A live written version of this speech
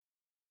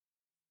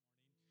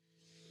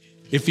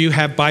If you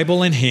have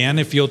Bible in hand,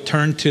 if you'll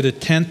turn to the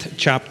 10th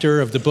chapter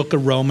of the book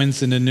of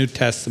Romans in the New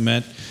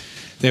Testament,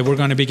 then we're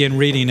going to begin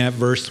reading at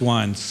verse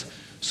 1.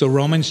 So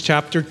Romans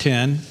chapter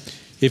 10,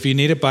 if you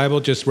need a Bible,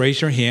 just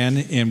raise your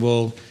hand and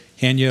we'll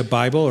hand you a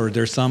Bible, or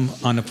there's some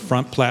on the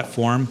front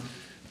platform.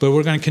 But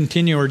we're going to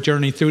continue our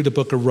journey through the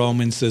book of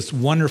Romans, this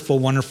wonderful,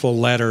 wonderful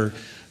letter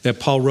that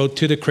Paul wrote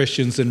to the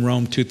Christians in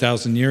Rome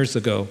 2,000 years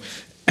ago.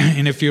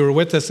 And if you were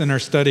with us in our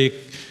study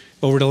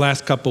over the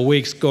last couple of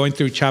weeks, going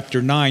through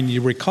chapter 9,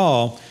 you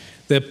recall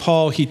that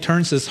Paul, he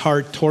turns his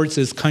heart towards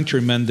his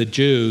countrymen, the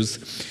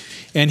Jews,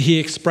 and he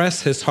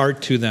expressed his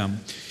heart to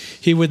them.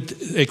 He would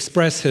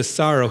express his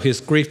sorrow,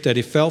 his grief that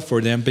he felt for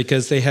them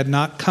because they had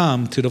not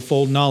come to the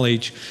full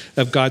knowledge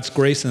of God's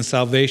grace and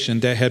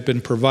salvation that had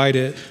been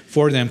provided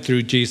for them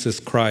through Jesus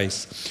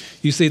Christ.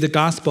 You see, the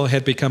gospel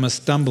had become a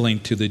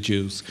stumbling to the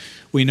Jews.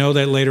 We know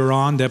that later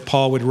on that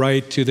Paul would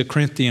write to the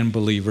Corinthian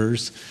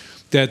believers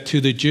that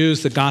to the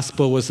Jews, the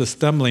gospel was a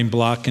stumbling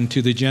block, and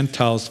to the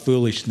Gentiles,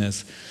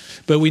 foolishness.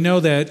 But we know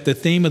that the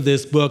theme of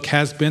this book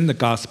has been the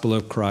gospel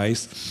of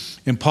Christ.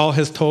 And Paul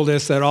has told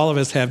us that all of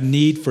us have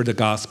need for the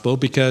gospel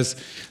because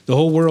the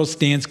whole world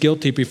stands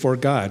guilty before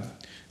God.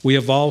 We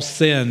have all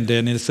sinned,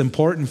 and it's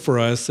important for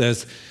us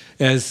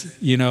as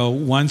you know,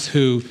 ones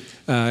who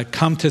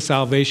come to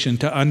salvation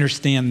to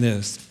understand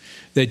this,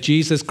 that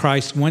Jesus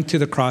Christ went to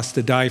the cross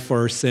to die for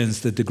our sins,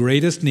 that the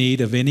greatest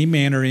need of any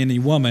man or any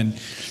woman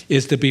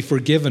is to be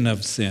forgiven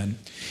of sin.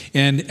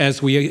 And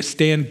as we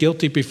stand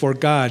guilty before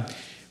God,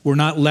 we're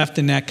not left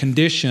in that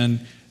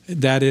condition.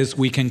 That is,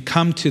 we can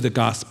come to the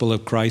gospel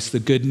of Christ, the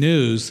good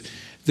news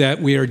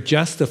that we are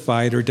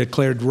justified or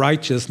declared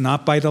righteous,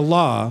 not by the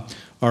law,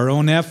 our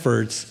own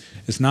efforts,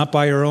 it's not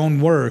by our own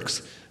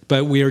works,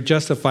 but we are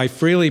justified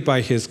freely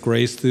by his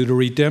grace through the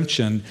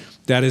redemption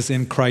that is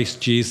in Christ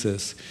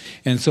Jesus.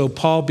 And so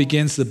Paul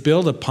begins to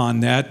build upon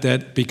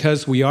that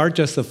because we are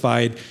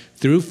justified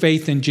through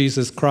faith in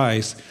Jesus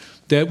Christ,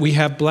 that we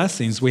have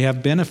blessings, we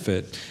have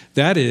benefit.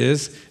 That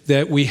is,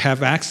 that we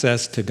have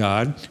access to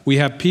God, we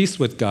have peace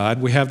with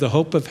God, we have the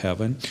hope of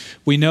heaven.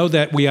 We know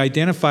that we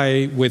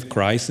identify with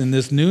Christ in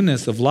this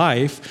newness of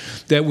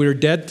life, that we're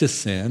dead to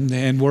sin,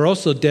 and we're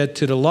also dead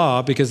to the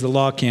law because the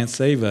law can't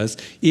save us.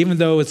 Even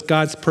though it's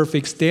God's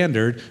perfect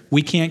standard,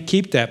 we can't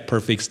keep that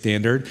perfect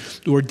standard.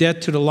 We're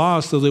dead to the law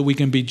so that we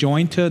can be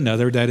joined to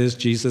another, that is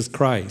Jesus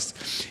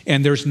Christ.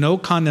 And there's no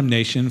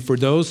condemnation for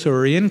those who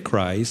are in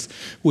Christ.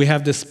 We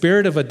have the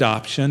spirit of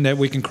adoption that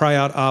we can cry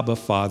out, Abba,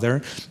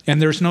 Father,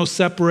 and there's no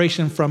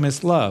separation from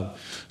his love.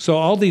 So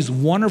all these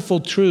wonderful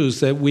truths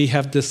that we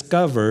have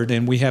discovered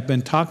and we have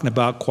been talking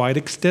about quite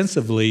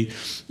extensively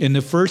in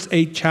the first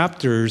 8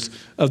 chapters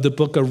of the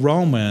book of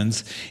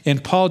Romans,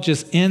 and Paul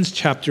just ends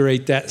chapter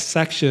 8, that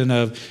section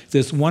of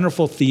this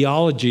wonderful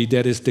theology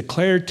that is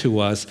declared to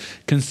us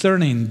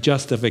concerning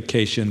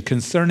justification,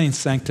 concerning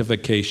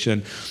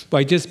sanctification,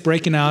 by just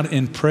breaking out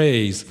in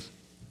praise.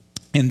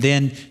 And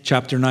then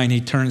chapter 9,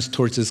 he turns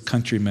towards his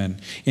countrymen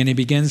and he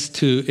begins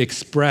to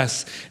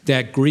express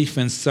that grief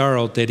and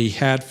sorrow that he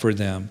had for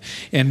them.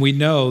 And we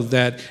know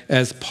that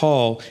as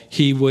Paul,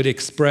 he would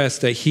express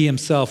that he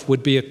himself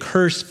would be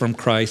accursed from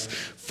Christ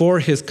for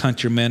his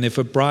countrymen if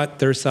it brought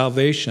their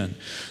salvation.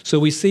 So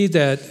we see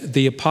that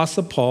the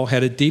Apostle Paul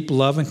had a deep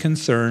love and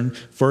concern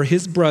for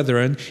his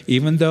brethren,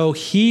 even though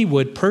he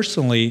would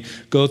personally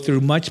go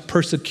through much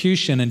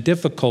persecution and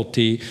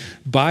difficulty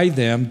by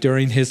them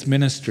during his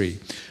ministry.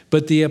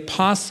 But the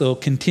apostle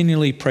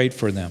continually prayed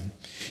for them.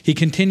 He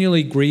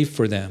continually grieved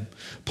for them.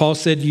 Paul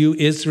said, you,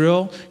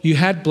 Israel, you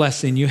had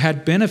blessing, you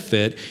had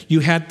benefit,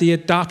 you had the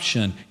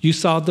adoption, you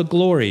saw the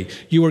glory,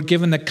 you were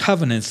given the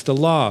covenants, the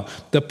law,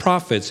 the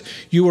prophets,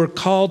 you were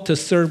called to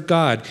serve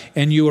God,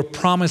 and you were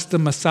promised the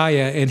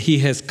Messiah, and he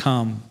has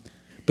come.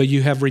 But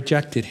you have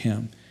rejected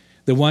him,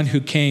 the one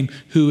who came,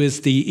 who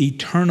is the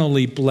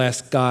eternally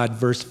blessed God,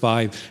 verse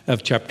 5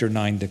 of chapter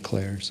 9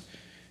 declares.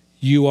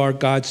 You are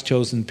God's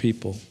chosen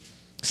people,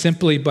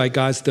 simply by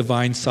God's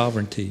divine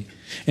sovereignty.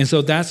 And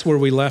so that's where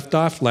we left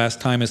off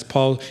last time, as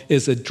Paul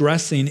is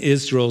addressing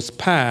Israel's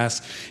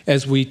past.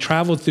 As we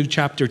travel through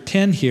chapter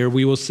 10 here,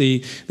 we will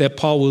see that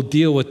Paul will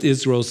deal with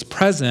Israel's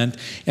present,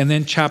 and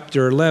then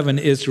chapter 11,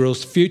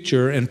 Israel's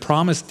future and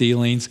promised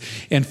dealings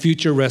and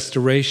future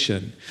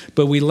restoration.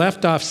 But we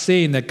left off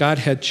seeing that God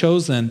had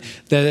chosen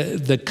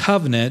the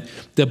covenant,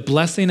 the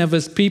blessing of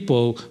his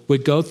people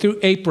would go through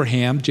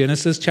Abraham,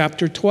 Genesis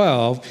chapter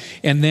 12,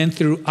 and then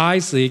through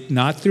Isaac,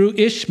 not through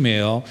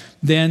Ishmael,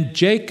 then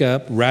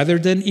Jacob rather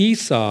than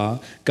Esau.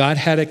 God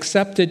had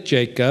accepted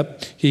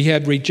Jacob. He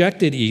had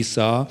rejected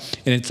Esau,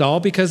 and it's all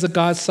because of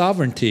God's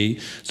sovereignty.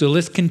 So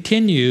let's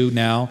continue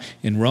now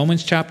in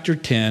Romans chapter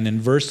 10 and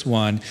verse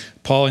 1.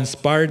 Paul,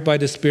 inspired by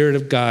the Spirit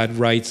of God,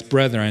 writes,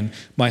 Brethren,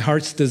 my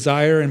heart's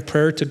desire and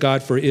prayer to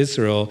God for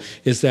Israel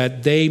is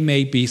that they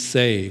may be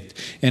saved.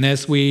 And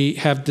as we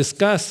have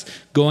discussed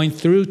going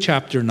through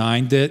chapter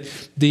 9,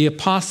 that the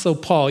Apostle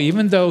Paul,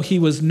 even though he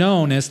was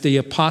known as the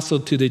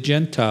apostle to the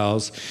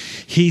Gentiles,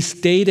 he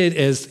stated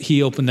as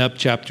he opened up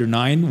chapter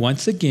 9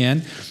 once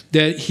again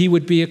that he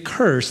would be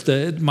accursed.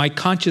 My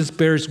conscience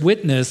bears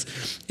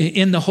witness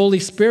in the Holy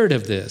Spirit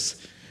of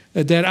this,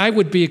 that I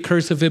would be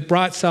accursed if it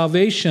brought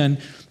salvation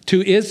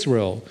to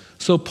Israel.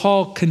 So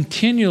Paul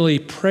continually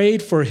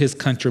prayed for his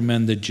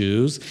countrymen, the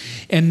Jews.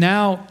 And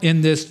now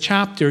in this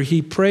chapter,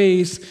 he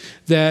prays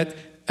that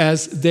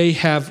as they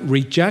have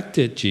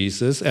rejected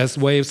Jesus as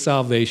way of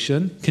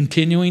salvation,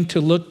 continuing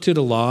to look to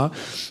the law,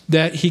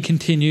 that he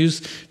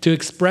continues to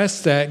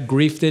express that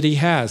grief that he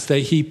has, that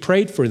he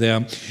prayed for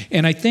them.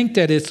 And I think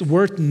that it's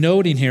worth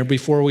noting here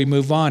before we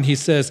move on. He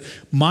says,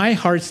 my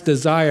heart's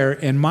desire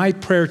and my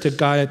prayer to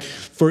God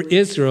for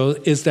Israel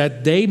is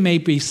that they may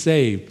be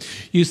saved.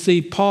 You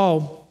see,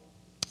 Paul,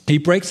 he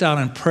breaks out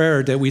in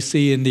prayer that we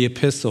see in the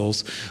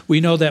epistles.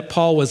 We know that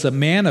Paul was a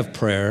man of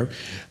prayer.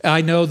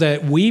 I know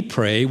that we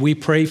pray. We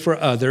pray for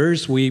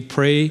others. We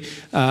pray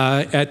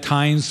at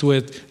times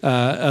with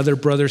other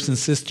brothers and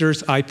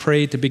sisters. I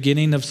pray at the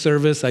beginning of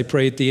service. I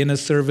pray at the end of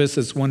service.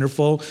 It's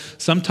wonderful.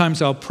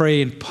 Sometimes I'll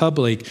pray in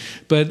public.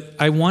 But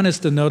I want us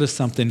to notice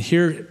something.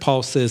 Here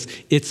Paul says,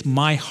 it's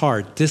my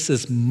heart. This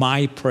is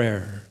my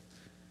prayer.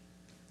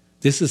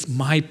 This is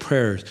my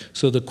prayer.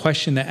 So the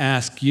question to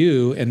ask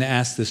you and to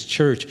ask this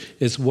church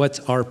is, what's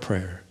our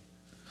prayer?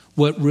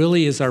 What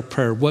really is our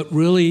prayer? What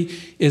really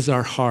is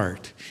our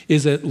heart?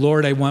 Is it,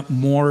 Lord, I want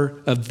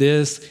more of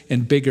this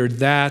and bigger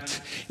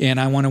that, and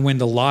I want to win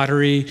the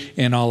lottery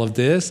and all of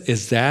this?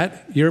 Is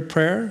that your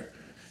prayer?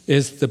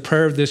 Is the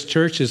prayer of this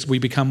church as we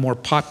become more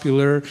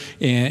popular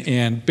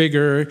and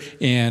bigger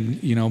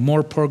and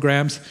more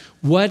programs?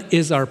 What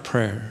is our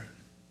prayer?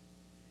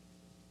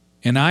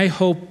 And I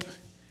hope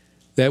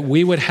that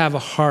we would have a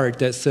heart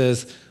that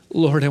says,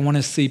 Lord, I want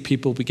to see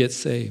people get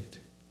saved.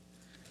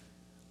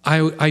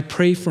 I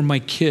pray for my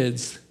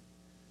kids,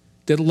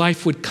 that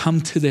life would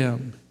come to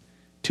them,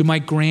 to my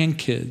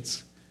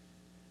grandkids.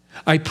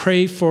 I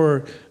pray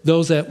for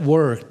those at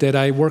work that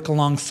I work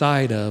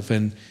alongside of,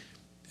 and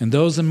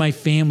those in my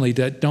family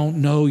that don't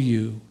know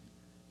you.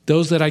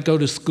 Those that I go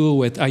to school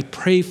with, I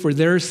pray for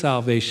their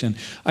salvation.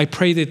 I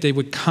pray that they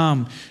would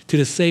come to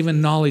the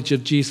saving knowledge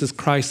of Jesus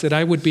Christ, that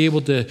I would be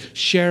able to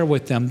share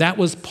with them. That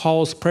was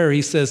Paul's prayer.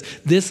 He says,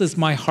 this is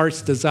my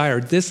heart's desire.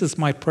 This is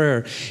my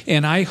prayer.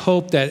 And I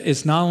hope that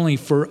it's not only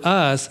for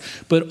us,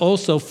 but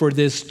also for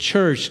this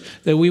church,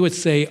 that we would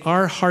say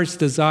our heart's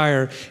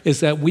desire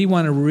is that we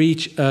want to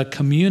reach a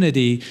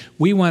community.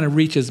 We want to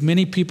reach as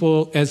many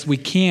people as we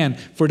can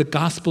for the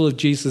gospel of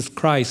Jesus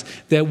Christ,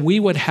 that we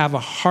would have a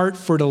heart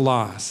for the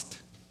lost.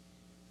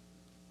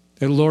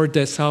 That, Lord,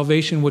 that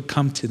salvation would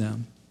come to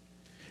them,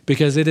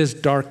 because it is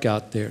dark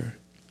out there.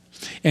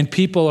 And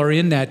people are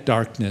in that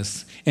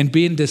darkness and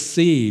being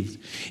deceived,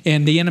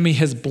 and the enemy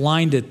has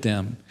blinded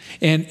them.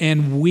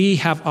 And we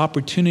have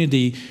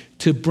opportunity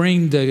to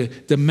bring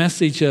the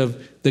message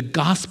of the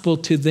gospel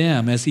to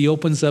them as he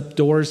opens up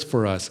doors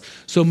for us.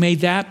 So may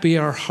that be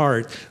our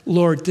heart.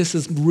 Lord, this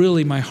is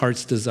really my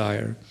heart's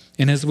desire.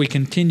 And as we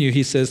continue,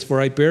 he says, for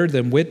I bear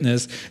them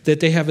witness that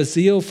they have a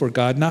zeal for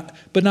God,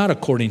 but not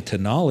according to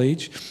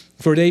knowledge.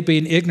 For they,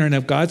 being ignorant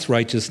of God's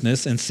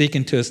righteousness and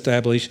seeking to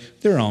establish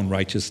their own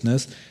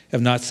righteousness,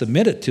 have not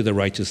submitted to the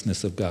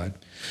righteousness of God.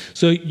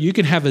 So you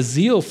can have a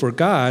zeal for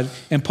God,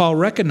 and Paul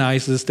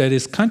recognizes that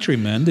his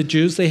countrymen, the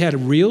Jews, they had a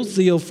real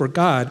zeal for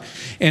God.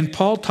 And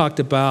Paul talked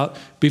about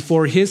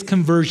before his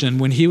conversion,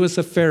 when he was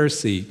a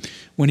Pharisee,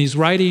 when he's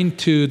writing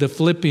to the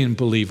Philippian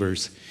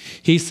believers,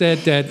 he said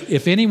that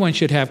if anyone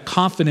should have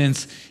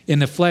confidence in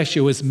the flesh,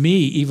 it was me,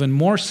 even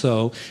more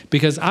so,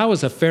 because I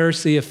was a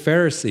Pharisee of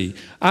Pharisee.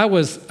 I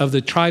was of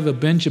the tribe of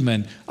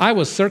Benjamin. I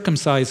was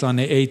circumcised on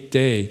the 8th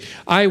day.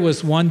 I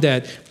was one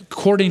that,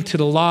 according to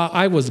the law,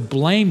 I was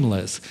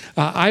blameless.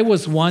 I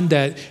was one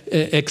that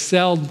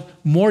excelled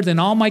more than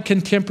all my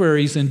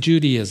contemporaries in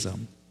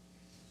Judaism.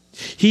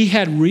 He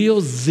had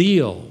real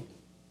zeal.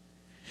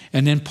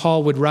 And then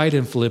Paul would write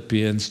in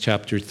Philippians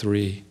chapter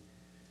 3,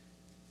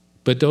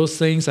 but those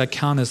things I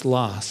count as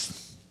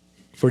loss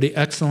for the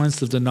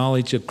excellence of the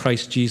knowledge of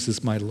Christ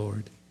Jesus my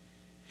Lord.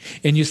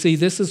 And you see,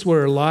 this is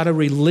where a lot of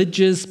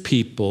religious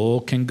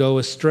people can go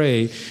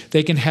astray.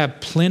 They can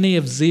have plenty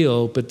of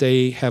zeal, but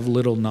they have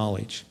little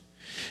knowledge.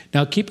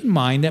 Now, keep in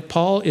mind that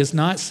Paul is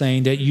not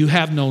saying that you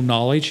have no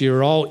knowledge,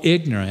 you're all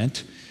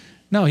ignorant.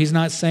 No, he's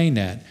not saying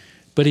that.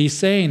 But he's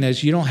saying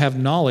that you don't have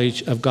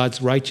knowledge of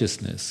God's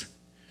righteousness.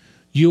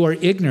 You are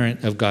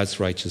ignorant of God's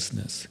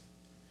righteousness.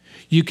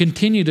 You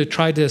continue to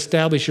try to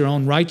establish your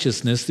own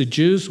righteousness. The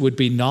Jews would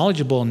be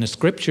knowledgeable in the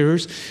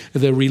scriptures.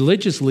 The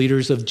religious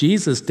leaders of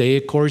Jesus' day,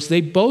 of course,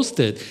 they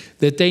boasted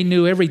that they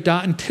knew every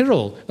dot and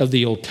tittle of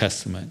the Old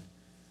Testament.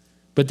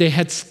 But they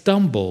had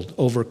stumbled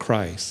over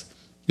Christ.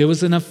 It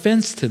was an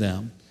offense to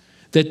them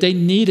that they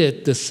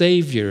needed the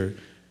Savior,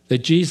 that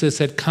Jesus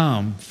had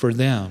come for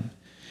them.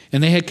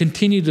 And they had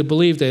continued to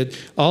believe that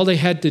all they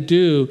had to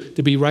do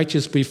to be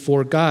righteous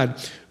before God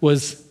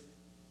was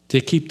to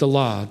keep the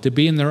law, to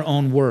be in their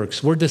own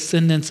works. We're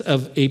descendants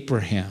of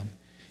Abraham.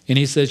 And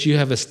he says you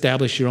have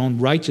established your own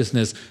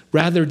righteousness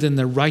rather than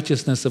the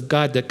righteousness of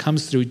God that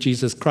comes through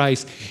Jesus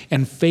Christ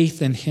and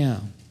faith in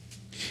him.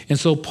 And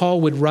so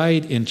Paul would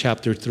write in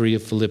chapter 3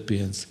 of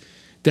Philippians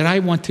that I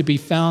want to be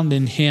found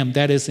in him,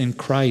 that is in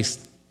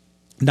Christ,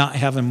 not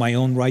having my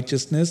own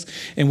righteousness,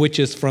 and which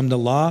is from the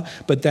law,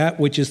 but that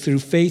which is through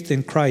faith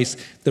in Christ,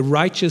 the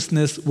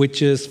righteousness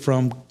which is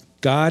from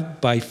God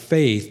by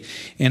faith.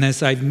 And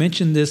as I've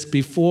mentioned this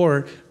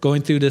before,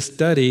 going through this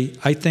study,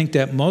 I think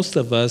that most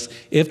of us,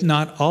 if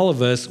not all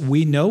of us,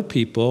 we know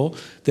people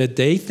that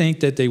they think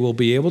that they will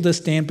be able to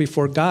stand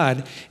before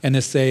God and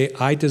to say,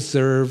 I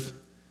deserve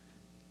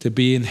to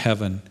be in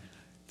heaven.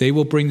 They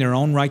will bring their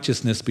own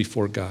righteousness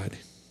before God.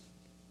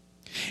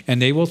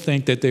 And they will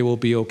think that they will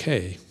be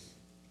okay.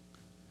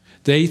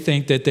 They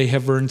think that they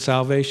have earned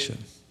salvation,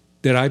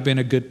 that I've been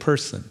a good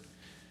person,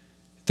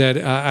 that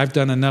I've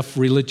done enough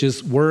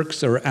religious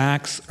works or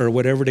acts or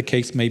whatever the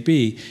case may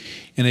be,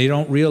 and they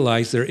don't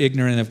realize they're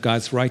ignorant of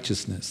God's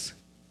righteousness.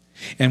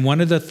 And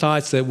one of the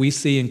thoughts that we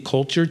see in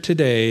culture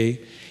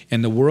today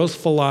and the world's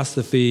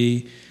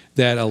philosophy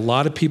that a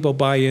lot of people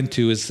buy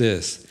into is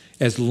this: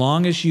 as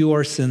long as you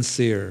are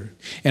sincere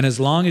and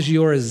as long as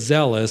you are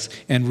zealous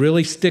and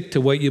really stick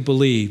to what you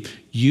believe,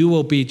 you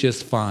will be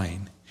just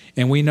fine.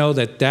 And we know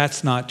that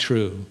that's not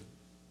true.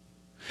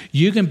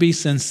 You can be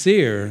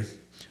sincere,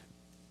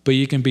 but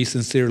you can be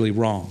sincerely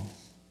wrong.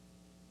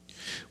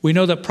 We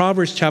know that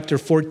Proverbs chapter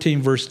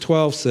 14, verse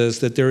 12 says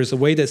that there is a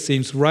way that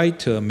seems right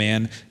to a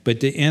man, but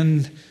the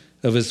end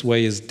of his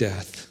way is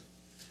death.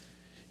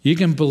 You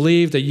can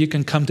believe that you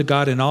can come to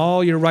God in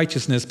all your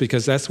righteousness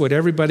because that's what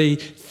everybody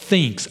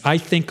thinks. I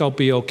think I'll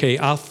be okay.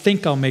 I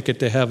think I'll make it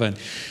to heaven.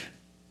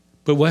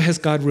 But what has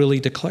God really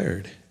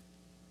declared?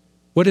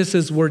 What does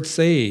his word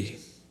say?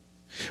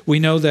 We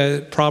know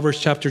that Proverbs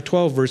chapter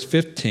 12, verse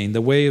 15,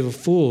 the way of a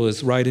fool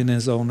is right in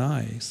his own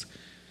eyes.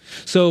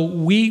 So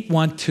we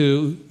want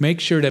to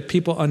make sure that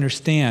people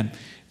understand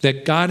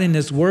that God in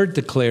his word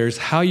declares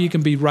how you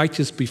can be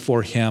righteous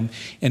before him,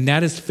 and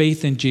that is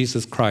faith in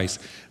Jesus Christ.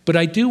 But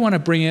I do want to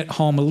bring it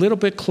home a little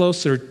bit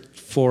closer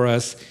for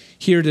us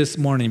here this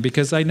morning,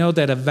 because I know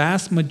that a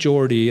vast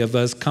majority of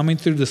us coming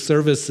through the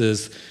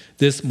services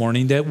this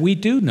morning, that we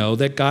do know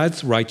that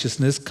God's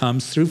righteousness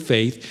comes through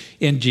faith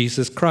in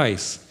Jesus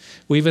Christ.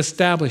 We've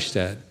established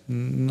that.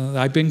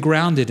 I've been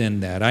grounded in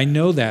that. I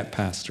know that,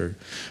 Pastor.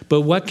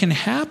 But what can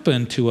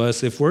happen to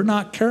us if we're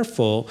not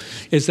careful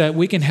is that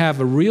we can have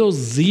a real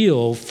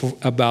zeal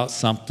about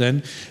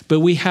something,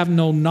 but we have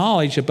no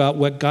knowledge about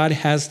what God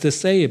has to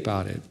say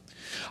about it.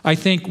 I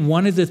think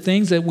one of the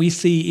things that we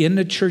see in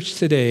the church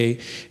today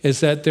is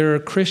that there are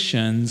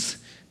Christians,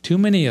 too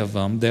many of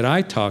them that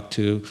I talk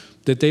to,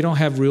 that they don't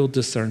have real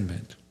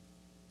discernment.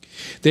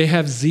 They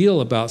have zeal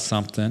about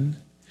something.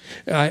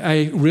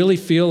 I really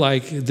feel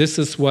like this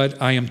is what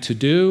I am to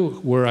do,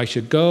 where I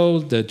should go,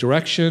 the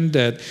direction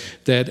that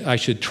I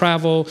should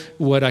travel,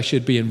 what I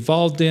should be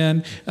involved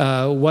in,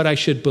 what I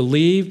should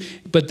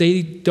believe, but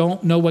they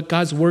don't know what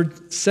God's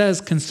word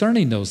says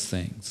concerning those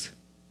things.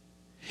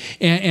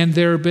 And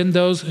there have been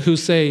those who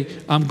say,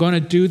 I'm going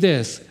to do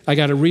this. I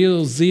got a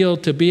real zeal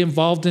to be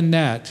involved in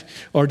that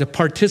or to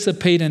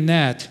participate in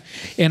that.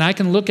 And I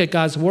can look at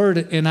God's word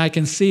and I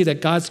can see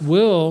that God's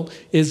will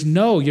is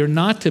no, you're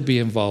not to be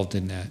involved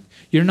in that.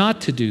 You're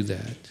not to do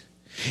that.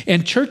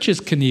 And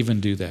churches can even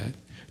do that.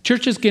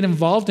 Churches get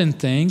involved in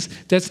things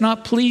that's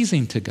not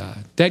pleasing to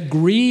God, that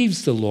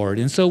grieves the Lord.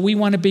 And so we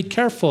want to be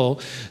careful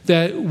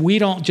that we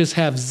don't just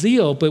have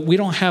zeal, but we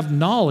don't have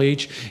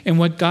knowledge in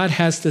what God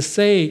has to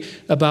say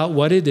about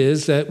what it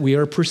is that we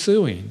are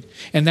pursuing.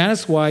 And that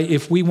is why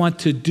if we want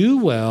to do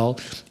well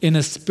in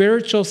a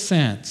spiritual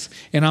sense,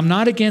 and I'm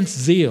not against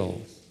zeal,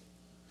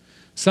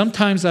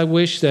 sometimes I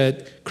wish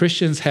that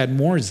Christians had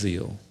more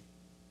zeal.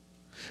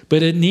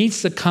 But it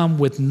needs to come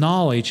with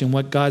knowledge in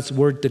what God's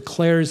word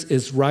declares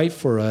is right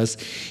for us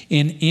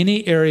in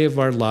any area of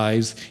our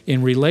lives,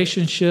 in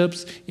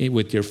relationships,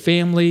 with your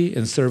family,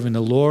 and serving the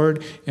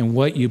Lord, and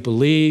what you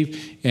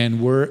believe,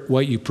 and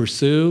what you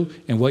pursue,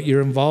 and what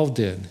you're involved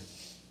in.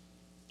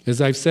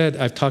 As I've said,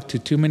 I've talked to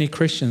too many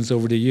Christians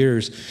over the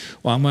years.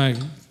 Well, I'm going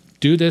to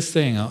do this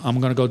thing. I'm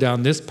going to go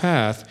down this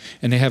path,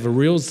 and they have a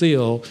real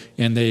zeal,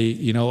 and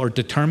they, are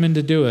determined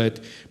to do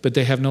it, but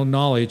they have no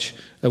knowledge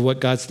of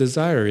what God's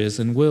desire is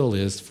and will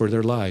is for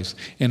their lives.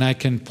 And I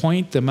can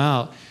point them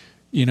out,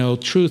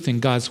 truth in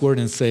God's word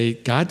and say,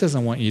 God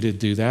doesn't want you to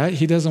do that.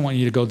 He doesn't want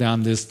you to go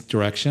down this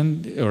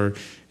direction or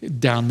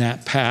down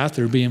that path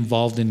or be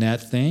involved in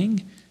that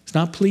thing. It's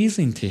not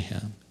pleasing to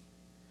him.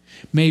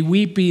 May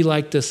we be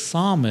like the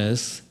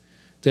psalmist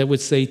that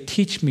would say,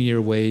 teach me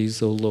your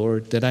ways, O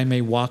Lord, that I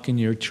may walk in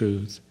your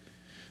truth.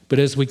 But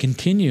as we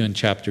continue in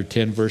chapter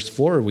 10, verse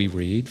 4, we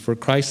read, for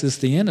Christ is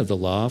the end of the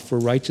law for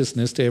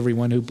righteousness to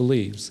everyone who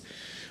believes.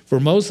 For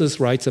Moses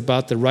writes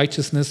about the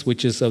righteousness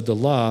which is of the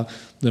law,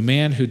 the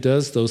man who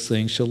does those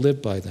things shall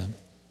live by them.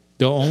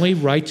 The only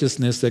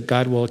righteousness that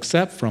God will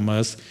accept from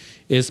us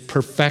is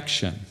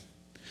perfection.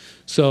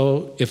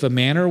 So if a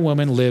man or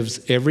woman lives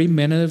every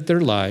minute of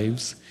their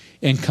lives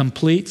in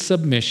complete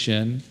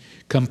submission,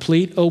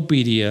 complete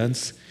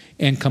obedience,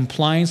 and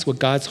compliance with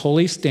God's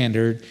holy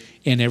standard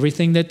in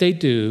everything that they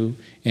do,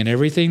 in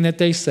everything that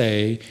they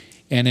say,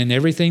 and in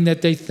everything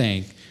that they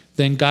think,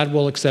 then God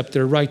will accept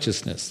their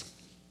righteousness.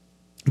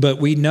 But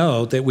we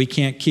know that we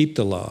can't keep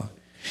the law.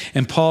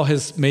 And Paul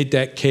has made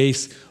that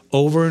case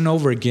over and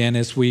over again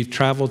as we've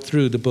traveled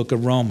through the book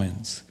of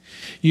Romans.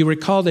 You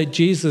recall that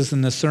Jesus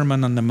in the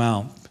Sermon on the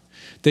Mount,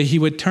 that he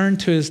would turn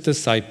to his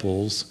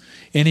disciples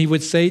and he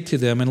would say to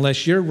them,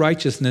 unless your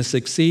righteousness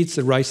exceeds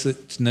the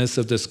righteousness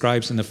of the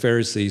scribes and the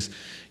Pharisees,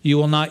 you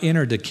will not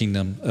enter the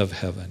kingdom of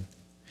heaven.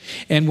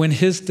 And when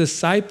his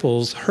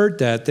disciples heard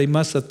that, they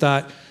must have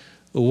thought,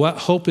 what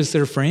hope is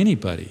there for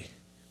anybody?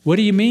 What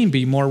do you mean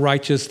be more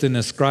righteous than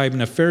a scribe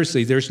and a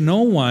Pharisee? There's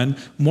no one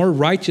more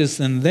righteous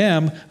than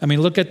them. I mean,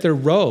 look at their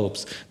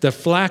robes, the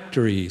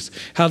phylacteries,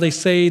 how they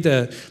say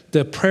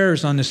the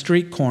prayers on the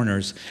street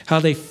corners, how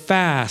they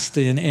fast,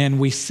 and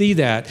we see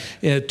that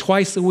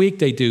twice a week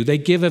they do. They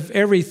give of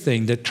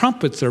everything. The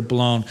trumpets are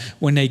blown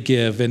when they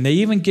give, and they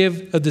even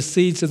give of the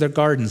seeds of their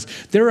gardens.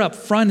 They're up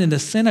front in the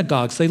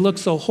synagogues. They look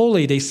so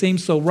holy. They seem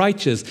so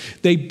righteous.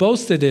 They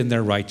boasted in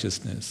their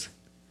righteousness.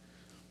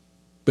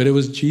 But it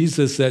was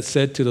Jesus that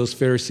said to those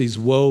Pharisees,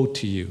 woe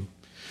to you.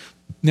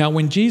 Now,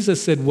 when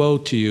Jesus said, woe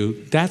to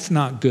you, that's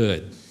not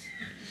good.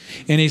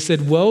 And he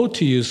said, woe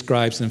to you,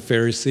 scribes and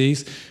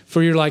Pharisees,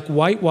 for you're like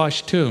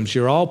whitewashed tombs.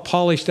 You're all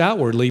polished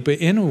outwardly, but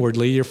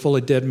inwardly you're full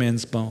of dead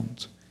men's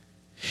bones.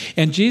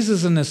 And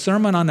Jesus in the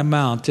Sermon on the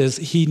Mount, as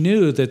he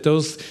knew that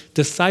those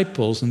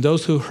disciples and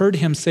those who heard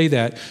him say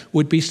that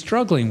would be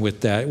struggling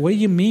with that. What do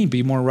you mean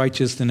be more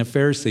righteous than the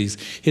Pharisees?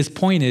 His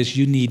point is,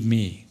 you need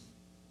me.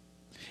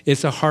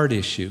 It's a heart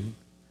issue.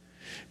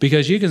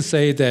 Because you can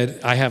say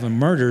that I haven't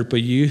murdered,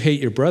 but you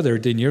hate your brother,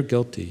 then you're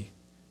guilty.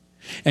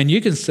 And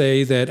you can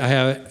say that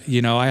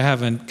I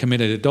haven't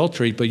committed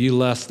adultery, but you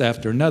lust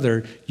after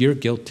another, you're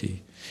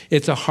guilty.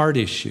 It's a heart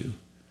issue.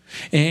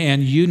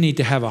 And you need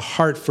to have a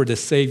heart for the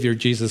Savior,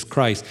 Jesus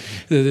Christ.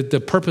 The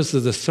purpose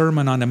of the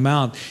Sermon on the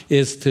Mount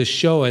is to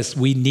show us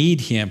we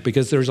need him,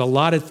 because there's a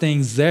lot of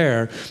things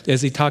there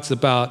as he talks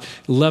about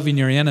loving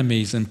your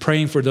enemies and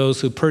praying for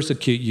those who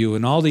persecute you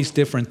and all these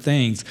different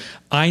things.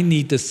 I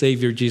need the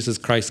Savior, Jesus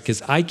Christ,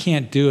 because I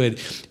can't do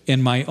it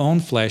in my own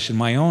flesh and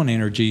my own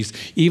energies.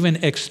 Even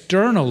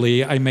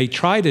externally, I may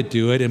try to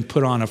do it and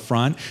put on a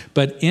front,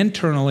 but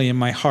internally in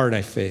my heart,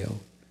 I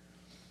fail.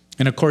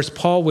 And of course,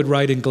 Paul would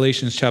write in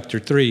Galatians chapter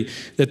 3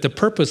 that the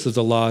purpose of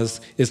the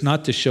laws is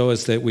not to show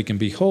us that we can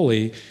be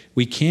holy.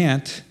 We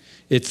can't.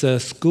 It's a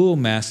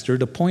schoolmaster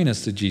to point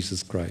us to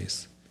Jesus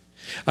Christ.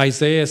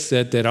 Isaiah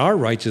said that our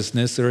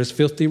righteousness are as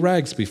filthy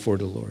rags before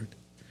the Lord.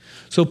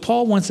 So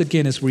Paul once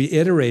again is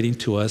reiterating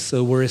to us,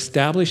 so we're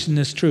establishing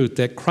this truth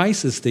that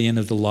Christ is the end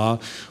of the law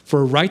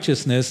for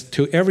righteousness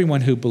to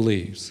everyone who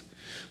believes.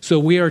 So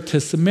we are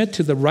to submit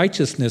to the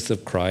righteousness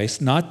of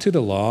Christ, not to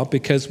the law,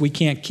 because we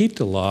can't keep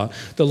the law.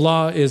 The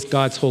law is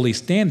God's holy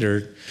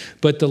standard,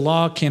 but the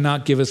law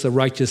cannot give us a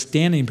righteous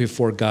standing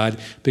before God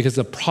because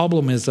the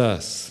problem is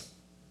us.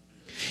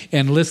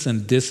 And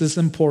listen, this is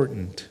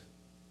important.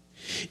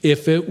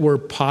 If it were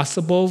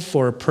possible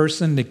for a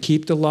person to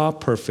keep the law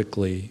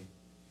perfectly,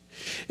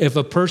 if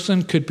a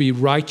person could be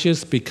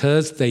righteous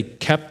because they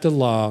kept the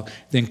law,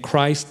 then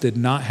Christ did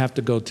not have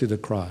to go to the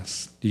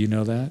cross. Do you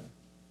know that?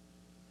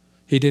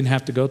 He didn't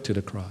have to go to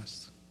the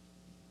cross.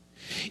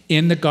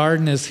 In the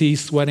garden, as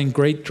he's sweating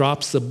great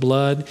drops of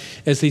blood,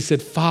 as he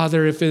said,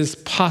 Father, if it is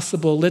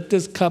possible, let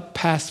this cup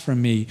pass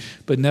from me,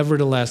 but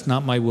nevertheless,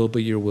 not my will,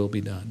 but your will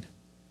be done.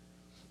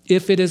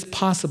 If it is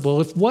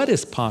possible, if what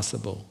is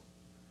possible?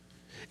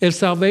 If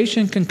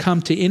salvation can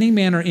come to any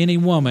man or any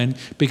woman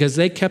because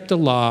they kept the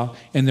law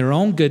in their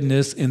own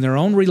goodness, in their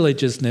own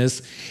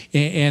religiousness,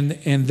 and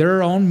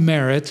their own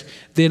merit,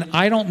 then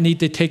I don't need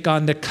to take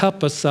on the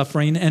cup of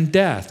suffering and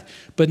death.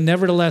 But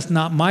nevertheless,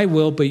 not my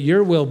will, but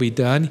your will be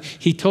done.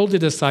 He told the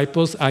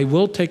disciples, I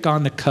will take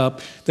on the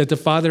cup that the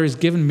Father has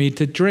given me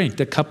to drink,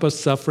 the cup of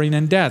suffering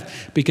and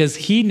death, because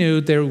he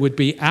knew there would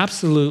be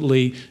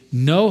absolutely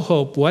no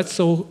hope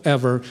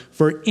whatsoever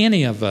for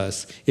any of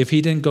us if he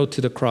didn't go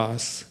to the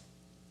cross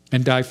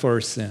and die for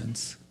our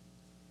sins.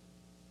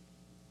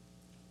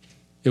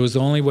 It was the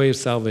only way of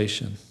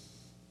salvation.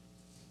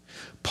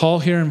 Paul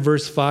here in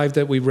verse 5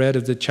 that we read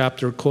of the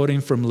chapter,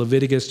 quoting from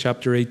Leviticus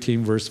chapter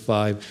 18, verse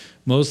 5,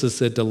 Moses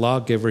said, the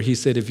lawgiver, he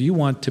said, if you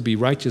want to be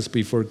righteous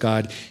before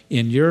God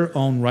in your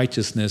own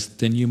righteousness,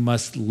 then you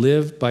must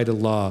live by the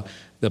law.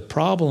 The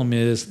problem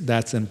is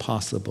that's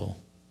impossible.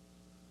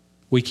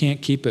 We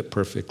can't keep it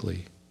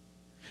perfectly.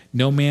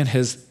 No man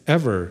has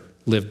ever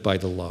lived by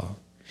the law.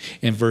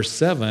 In verse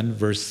 7,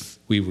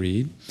 we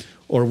read,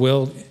 or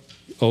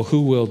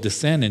who will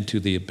descend into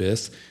the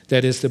abyss,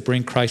 that is to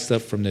bring Christ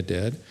up from the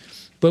dead.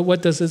 But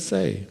what does it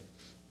say?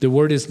 The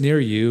word is near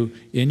you,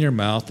 in your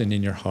mouth and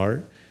in your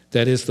heart.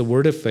 That is the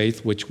word of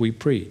faith which we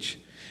preach.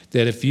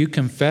 That if you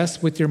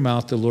confess with your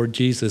mouth the Lord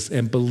Jesus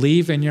and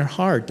believe in your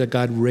heart that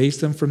God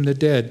raised him from the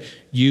dead,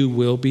 you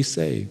will be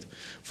saved.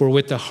 For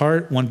with the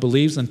heart one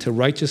believes unto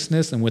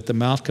righteousness, and with the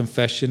mouth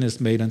confession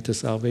is made unto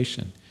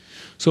salvation.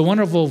 So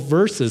wonderful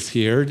verses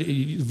here,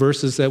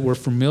 verses that we're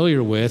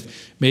familiar with.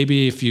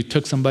 Maybe if you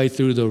took somebody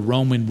through the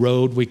Roman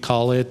road, we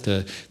call it,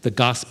 the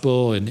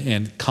gospel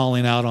and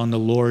calling out on the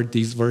Lord,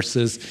 these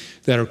verses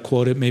that are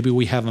quoted, maybe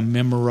we have them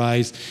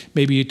memorized.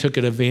 Maybe you took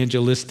an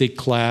evangelistic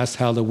class,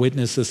 how to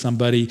witness to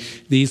somebody.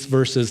 These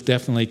verses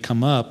definitely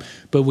come up.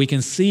 But we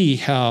can see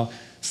how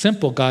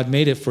simple God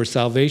made it for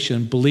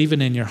salvation. Believe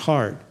it in your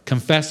heart.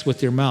 Confess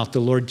with your mouth the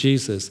Lord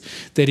Jesus,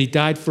 that he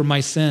died for my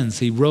sins.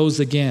 He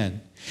rose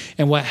again.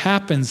 And what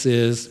happens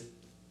is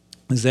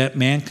that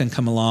man can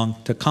come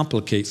along to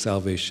complicate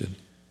salvation.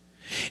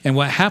 And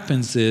what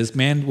happens is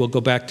man will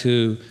go back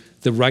to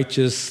the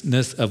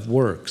righteousness of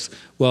works.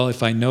 Well,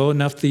 if I know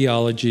enough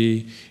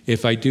theology,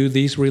 if I do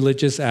these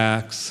religious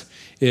acts,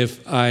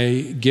 if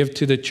I give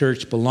to the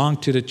church, belong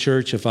to the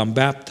church, if I'm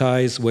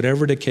baptized,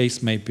 whatever the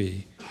case may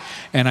be.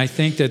 And I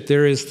think that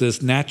there is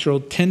this natural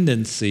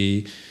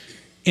tendency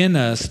in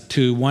us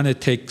to want to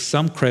take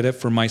some credit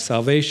for my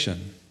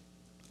salvation.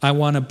 I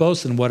want to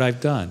boast in what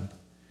I've done.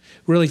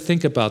 Really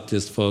think about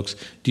this, folks.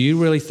 Do you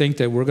really think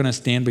that we're going to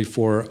stand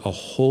before a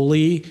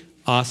holy,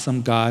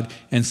 awesome God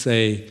and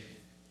say,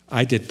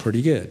 I did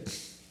pretty good?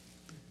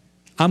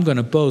 I'm going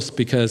to boast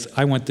because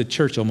I went to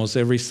church almost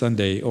every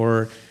Sunday,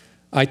 or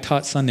I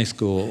taught Sunday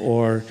school,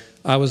 or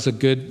I was a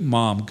good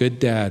mom, good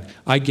dad.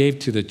 I gave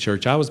to the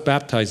church. I was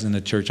baptized in the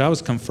church. I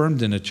was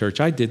confirmed in the church.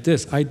 I did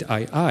this.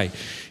 I.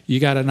 You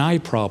got an I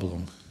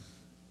problem.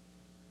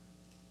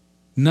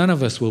 None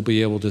of us will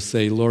be able to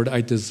say, Lord,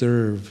 I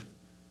deserve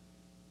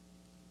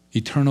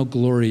eternal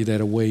glory that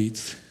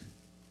awaits.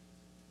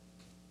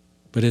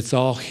 But it's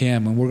all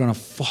him, and we're going to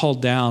fall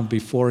down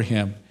before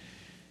him.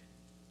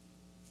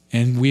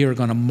 And we are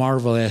going to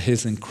marvel at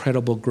his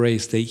incredible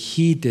grace that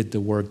he did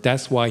the work.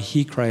 That's why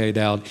he cried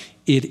out,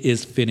 it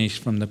is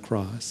finished, from the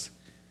cross.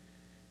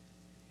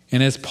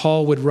 And as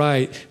Paul would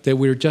write, that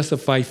we're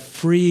justified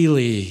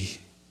freely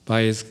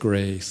by his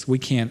grace. We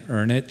can't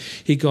earn it.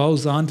 He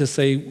goes on to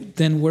say,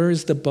 then where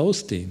is the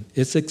boasting?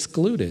 It's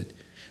excluded.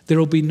 There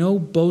will be no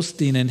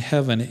boasting in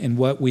heaven in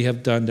what we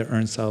have done to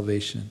earn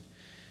salvation.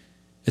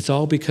 It's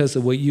all because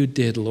of what you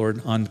did,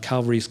 Lord, on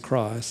Calvary's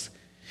cross.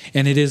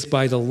 And it is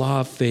by the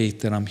law of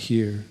faith that I'm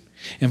here.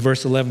 In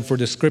verse 11, for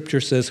the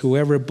scripture says,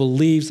 whoever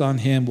believes on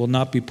him will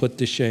not be put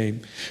to shame.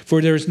 For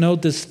there is no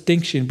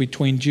distinction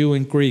between Jew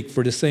and Greek,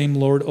 for the same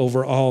Lord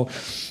over all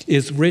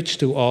is rich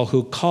to all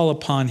who call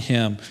upon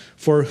him.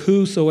 For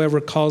whosoever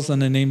calls on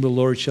the name of the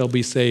Lord shall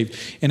be saved.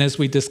 And as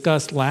we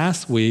discussed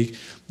last week,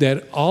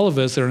 that all of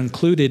us are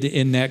included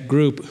in that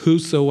group,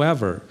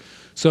 whosoever.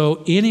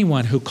 So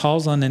anyone who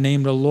calls on the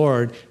name of the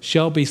Lord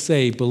shall be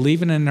saved,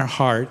 believing in their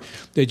heart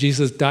that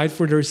Jesus died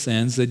for their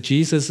sins, that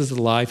Jesus is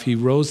alive, he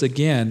rose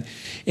again,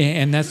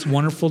 and that's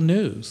wonderful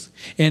news.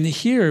 And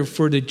here,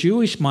 for the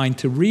Jewish mind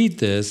to read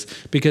this,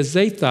 because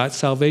they thought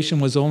salvation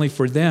was only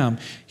for them,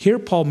 here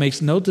Paul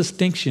makes no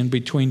distinction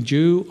between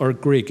Jew or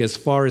Greek as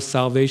far as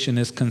salvation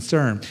is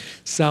concerned.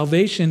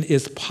 Salvation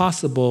is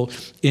possible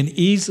and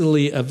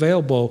easily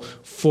available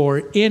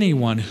for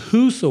anyone,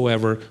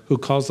 whosoever, who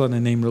calls on the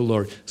name of the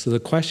Lord. So the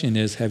question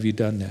is, have you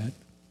done that?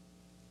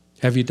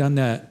 Have you done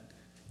that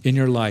in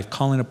your life,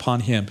 calling upon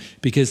him?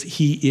 Because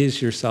he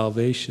is your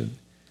salvation.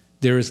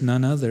 There is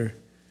none other.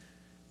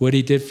 What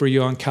he did for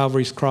you on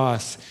Calvary's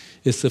cross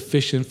is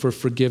sufficient for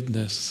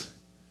forgiveness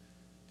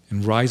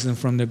and rising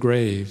from the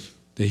grave,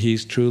 that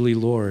he's truly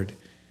Lord.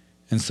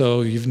 And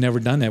so you've never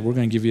done that. We're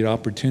going to give you the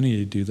opportunity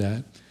to do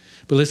that.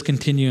 But let's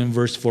continue in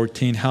verse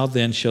 14. How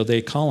then shall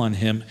they call on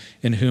him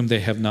in whom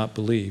they have not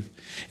believed?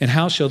 And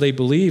how shall they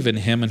believe in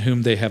him in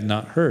whom they have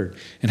not heard?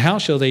 And how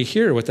shall they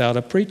hear without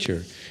a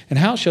preacher? And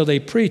how shall they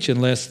preach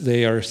unless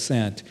they are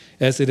sent?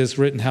 As it is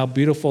written, how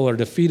beautiful are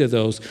the feet of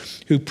those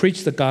who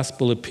preach the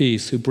gospel of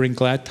peace, who bring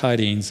glad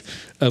tidings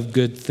of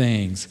good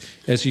things.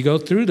 As you go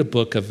through the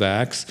book of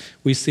Acts,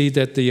 we see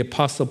that the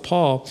Apostle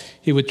Paul,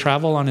 he would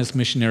travel on his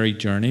missionary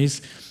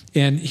journeys,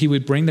 and he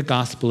would bring the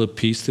gospel of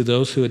peace to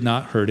those who had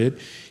not heard it.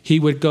 He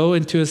would go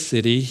into a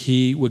city.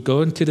 He would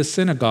go into the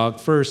synagogue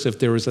first. If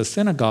there was a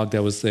synagogue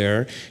that was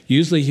there,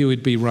 usually he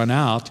would be run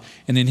out,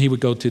 and then he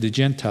would go to the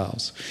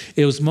Gentiles.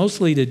 It was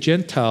mostly the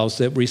Gentiles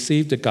that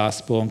received the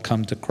gospel and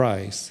come to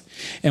Christ.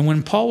 And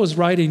when Paul was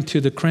writing to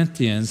the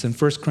Corinthians in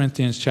 1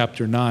 Corinthians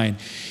chapter 9,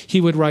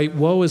 he would write,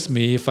 woe is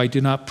me if I do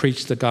not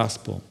preach the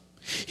gospel.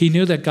 He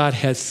knew that God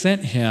had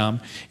sent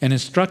him and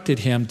instructed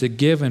him to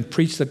give and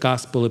preach the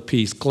gospel of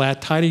peace,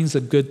 glad tidings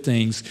of good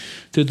things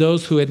to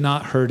those who had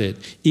not heard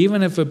it,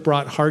 even if it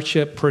brought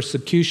hardship,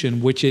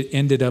 persecution, which it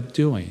ended up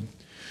doing.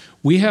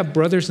 We have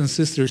brothers and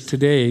sisters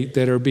today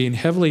that are being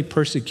heavily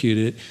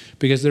persecuted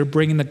because they're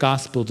bringing the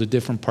gospel to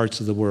different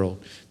parts of the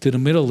world, to the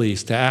Middle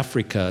East, to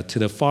Africa, to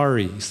the Far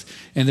East,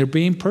 and they're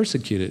being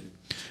persecuted.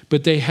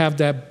 But they have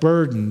that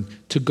burden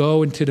to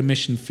go into the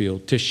mission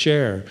field, to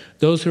share.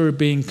 Those who are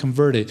being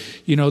converted.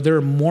 You know, there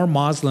are more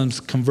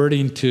Muslims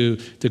converting to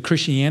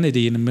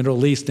Christianity in the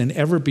Middle East than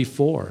ever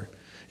before.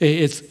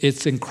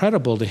 It's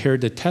incredible to hear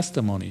the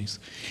testimonies.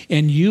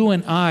 And you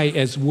and I,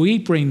 as we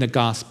bring the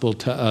gospel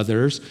to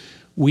others,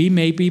 we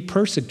may be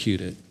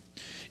persecuted.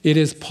 It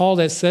is Paul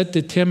that said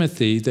to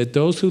Timothy that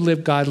those who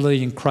live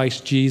godly in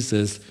Christ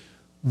Jesus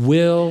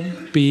will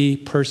be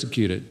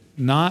persecuted,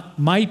 not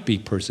might be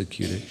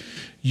persecuted.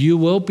 You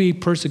will be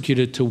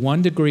persecuted to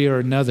one degree or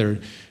another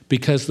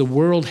because the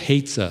world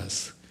hates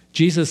us.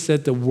 Jesus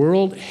said the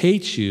world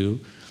hates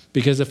you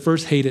because it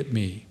first hated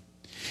me.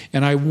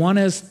 And I want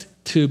us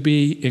to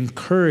be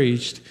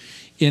encouraged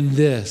in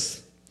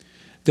this,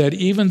 that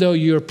even though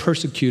you're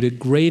persecuted,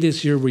 great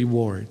is your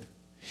reward.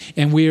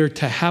 And we are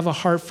to have a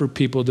heart for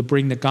people to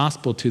bring the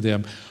gospel to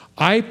them.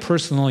 I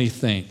personally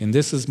think, and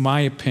this is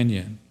my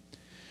opinion,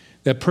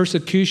 that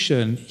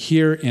persecution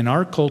here in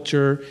our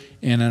culture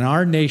and in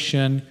our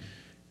nation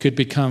could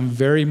become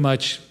very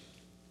much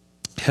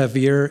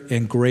heavier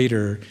and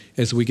greater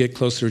as we get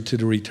closer to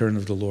the return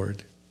of the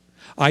Lord.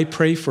 I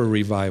pray for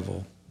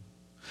revival.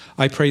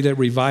 I pray that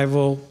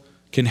revival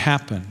can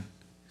happen,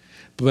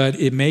 but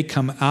it may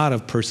come out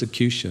of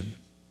persecution.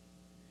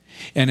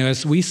 And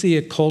as we see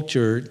a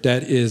culture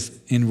that is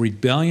in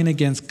rebellion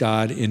against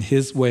God in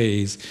his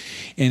ways,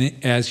 and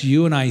as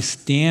you and I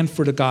stand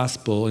for the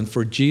gospel and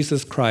for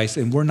Jesus Christ,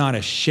 and we're not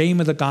ashamed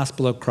of the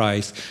gospel of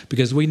Christ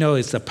because we know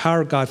it's the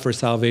power of God for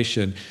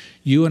salvation,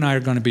 you and I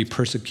are going to be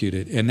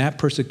persecuted. And that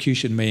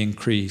persecution may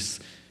increase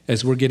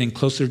as we're getting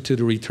closer to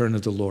the return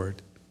of the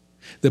Lord.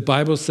 The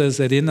Bible says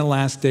that in the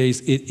last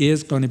days, it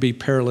is going to be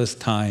perilous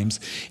times,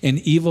 and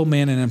evil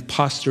men and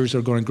impostors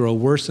are going to grow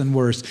worse and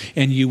worse,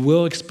 and you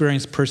will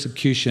experience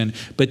persecution.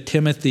 But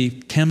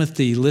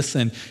Timothy,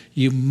 listen,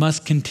 you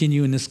must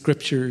continue in the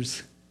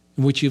scriptures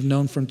in which you've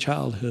known from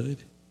childhood.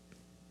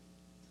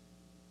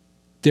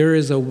 There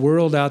is a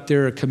world out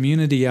there, a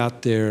community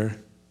out there,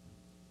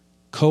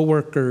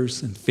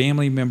 co-workers and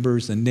family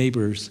members and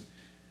neighbors,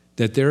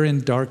 that they're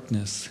in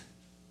darkness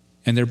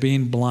and they're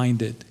being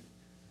blinded.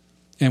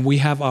 And we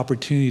have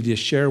opportunity to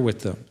share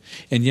with them.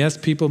 And yes,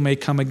 people may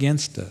come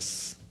against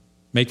us,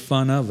 make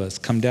fun of us,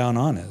 come down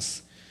on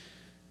us.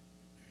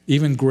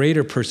 Even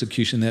greater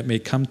persecution that may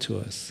come to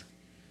us.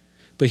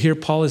 But here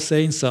Paul is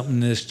saying something in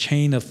this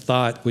chain of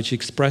thought which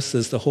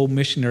expresses the whole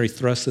missionary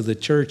thrust of the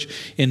church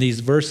in these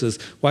verses.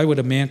 Why would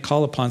a man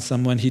call upon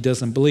someone he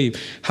doesn't believe?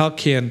 How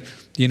can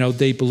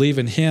they believe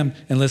in him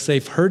unless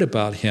they've heard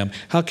about him?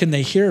 How can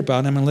they hear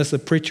about him unless a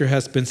preacher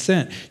has been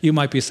sent? You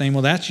might be saying,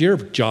 well, that's your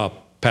job,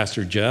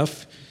 Pastor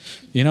Jeff.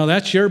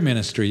 That's your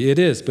ministry. It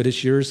is, but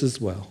it's yours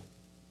as well.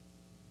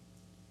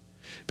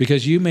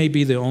 Because you may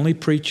be the only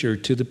preacher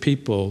to the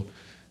people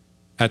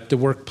at the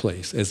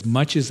workplace. As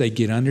much as they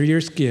get under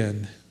your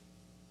skin,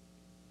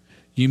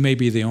 you may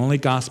be the only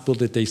gospel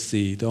that they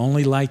see, the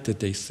only light that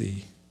they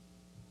see.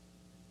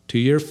 To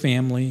your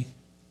family,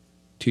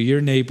 to your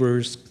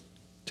neighbors,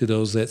 to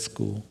those at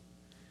school.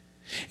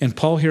 And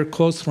Paul here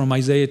quotes from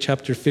Isaiah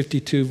chapter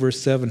 52, verse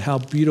 7, how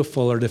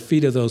beautiful are the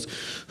feet of those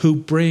who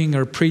bring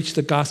or preach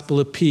the gospel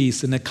of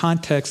peace. And the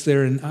context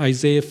there in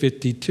Isaiah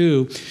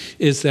 52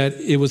 is that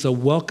it was a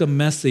welcome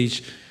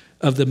message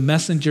of the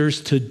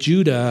messengers to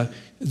Judah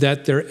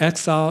that their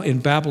exile in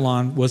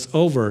Babylon was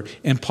over.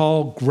 And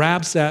Paul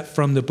grabs that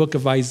from the book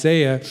of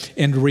Isaiah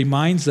and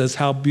reminds us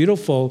how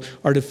beautiful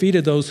are the feet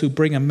of those who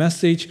bring a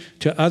message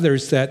to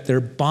others that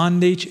their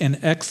bondage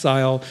and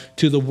exile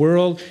to the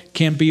world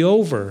can be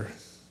over.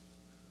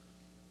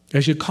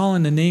 As you call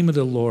in the name of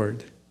the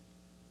Lord,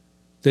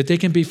 that they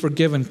can be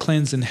forgiven,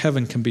 cleansed, and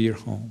heaven can be your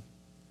home.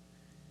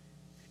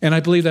 And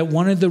I believe that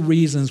one of the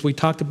reasons, we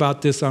talked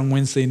about this on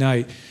Wednesday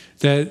night,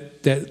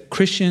 that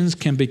Christians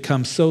can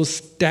become so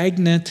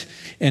stagnant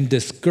and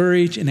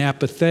discouraged and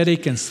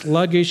apathetic and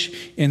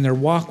sluggish in their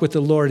walk with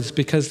the Lord is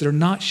because they're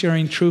not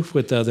sharing truth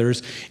with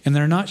others and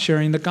they're not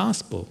sharing the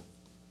gospel.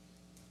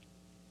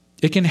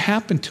 It can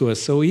happen to us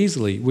so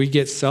easily. We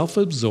get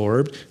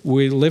self-absorbed.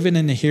 We're living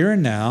in the here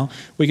and now.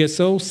 We get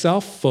so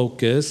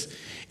self-focused.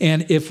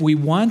 And if we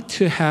want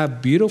to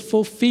have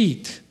beautiful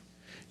feet,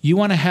 you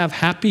want to have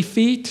happy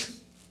feet?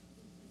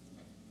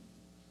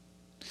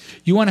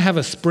 You want to have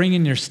a spring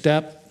in your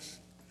step,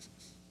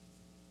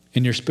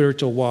 in your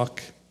spiritual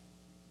walk?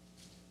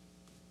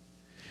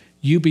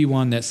 You be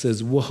one that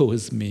says, woe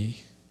is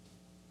me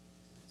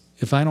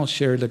if I don't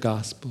share the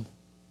gospel.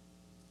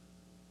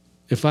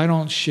 If I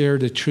don't share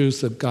the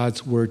truths of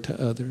God's word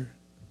to others.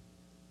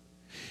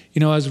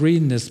 I was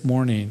reading this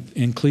morning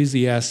in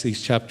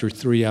Ecclesiastes chapter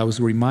 3, I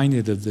was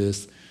reminded of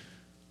this,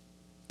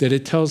 that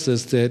it tells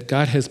us that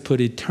God has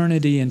put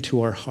eternity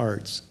into our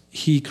hearts.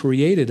 He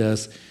created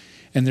us,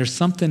 and there's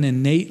something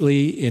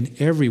innately in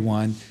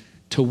everyone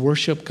to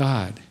worship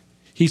God.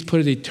 He's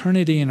put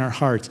eternity in our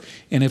hearts.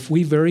 And if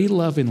we very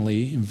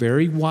lovingly and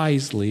very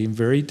wisely and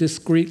very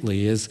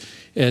discreetly,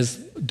 as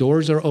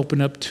doors are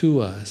opened up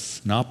to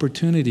us and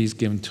opportunities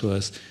given to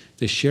us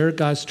to share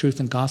God's truth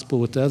and gospel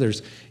with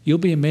others, you'll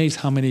be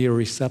amazed how many are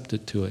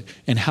receptive to it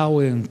and how it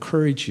will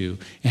encourage you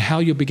and how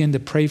you'll begin to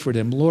pray for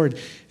them. Lord,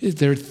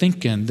 they're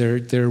thinking,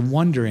 they're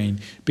wondering,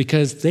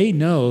 because they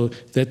know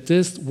that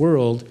this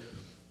world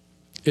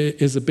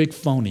is a big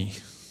phony.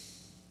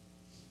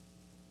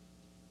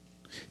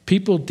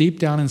 People deep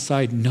down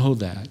inside know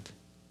that.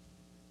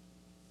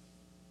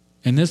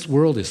 And this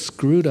world is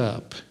screwed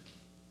up.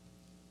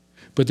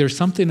 But there's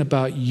something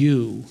about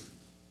you.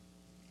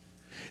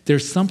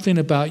 There's something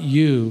about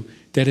you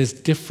that is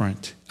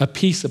different, a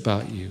peace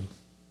about you,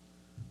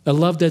 a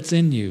love that's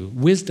in you,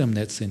 wisdom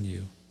that's in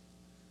you,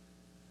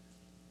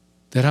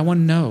 that I want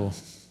to know.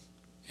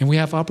 And we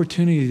have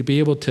opportunity to be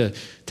able to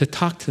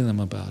talk to them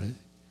about it,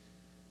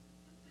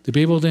 to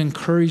be able to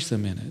encourage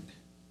them in it.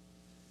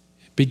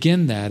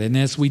 Begin that. And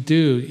as we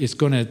do, it's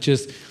going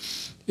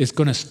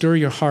to stir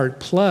your heart.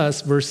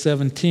 Plus, verse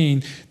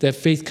 17, that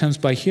faith comes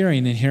by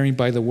hearing, and hearing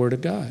by the word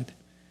of God.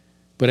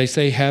 But I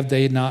say, have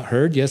they not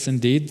heard? Yes,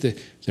 indeed,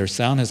 their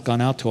sound has gone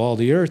out to all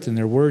the earth, and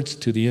their words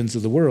to the ends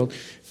of the world.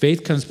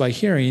 Faith comes by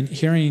hearing,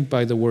 hearing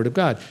by the word of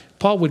God.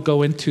 Paul would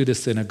go into the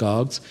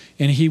synagogues,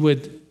 and he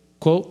would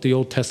quote the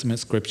Old Testament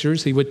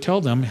scriptures. He would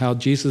tell them how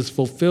Jesus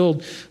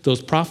fulfilled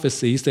those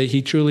prophecies, that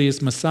he truly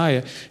is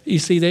Messiah. You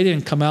see, they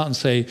didn't come out and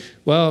say,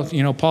 well,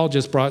 Paul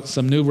just brought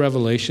some new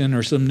revelation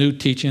or some new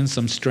teaching,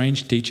 some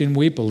strange teaching.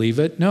 We believe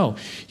it. No,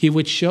 he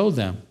would show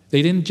them.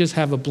 They didn't just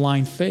have a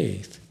blind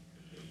faith.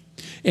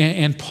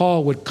 And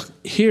Paul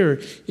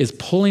is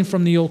pulling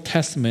from the Old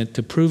Testament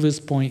to prove his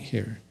point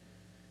here.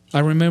 I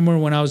remember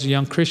when I was a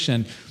young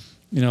Christian,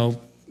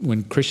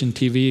 when Christian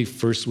TV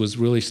first was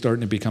really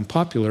starting to become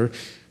popular,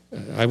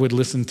 I would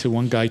listen to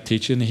one guy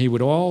teaching, and he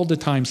would all the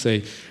time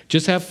say,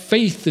 just have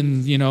faith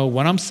in,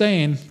 what I'm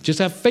saying. Just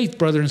have faith,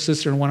 brother and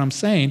sister, in what I'm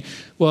saying.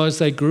 Well,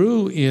 as I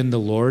grew in the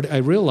Lord, I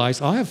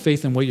realized I'll have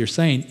faith in what you're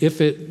saying if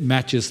it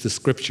matches the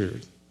scripture.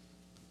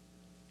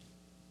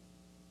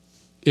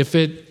 If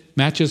it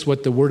matches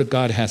what the Word of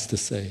God has to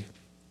say.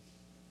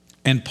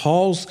 And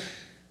Paul's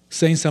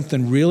saying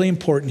something really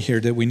important here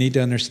that we need to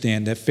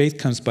understand, that faith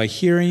comes by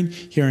hearing,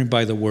 hearing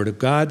by the word of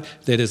God.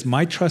 That is,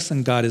 my trust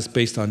in God is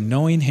based on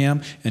knowing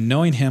him, and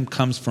knowing him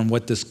comes from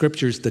what the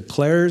scriptures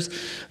declares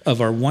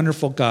of our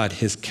wonderful God,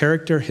 his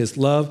character, his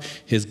love,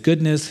 his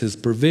goodness, his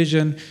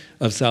provision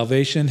of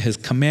salvation, his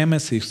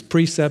commandments, his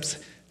precepts,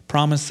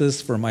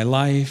 promises for my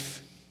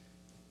life.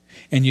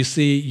 And you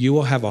see, you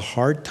will have a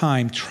hard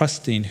time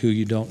trusting who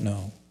you don't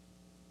know.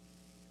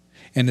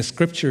 And the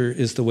scripture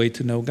is the way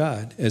to know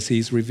God as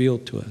he's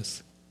revealed to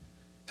us.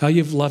 How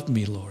you've loved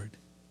me, Lord,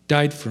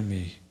 died for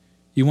me.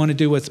 You want to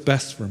do what's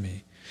best for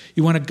me.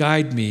 You want to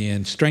guide me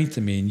and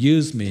strengthen me and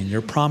use me, and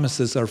your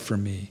promises are for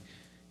me.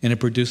 And it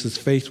produces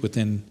faith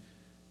within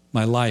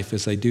my life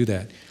as I do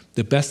that.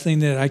 The best thing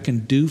that I can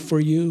do for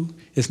you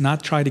is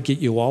not try to get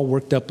you all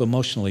worked up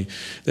emotionally.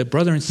 That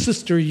brother and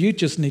sister, you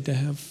just need to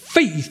have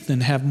faith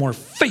and have more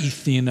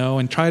faith,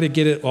 and try to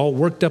get it all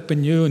worked up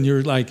in you, and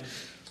you're like,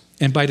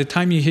 and by the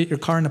time you hit your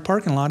car in the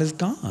parking lot, it's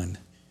gone.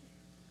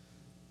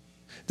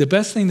 The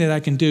best thing that I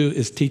can do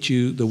is teach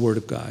you the Word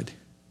of God.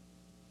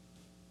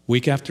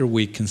 Week after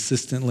week,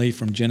 consistently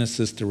from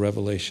Genesis to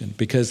Revelation.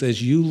 Because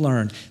as you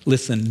learn,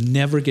 listen,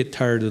 never get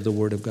tired of the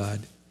Word of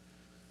God.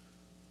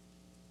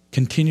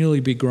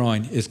 Continually be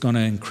growing is going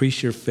to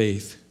increase your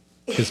faith.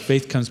 Because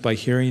faith comes by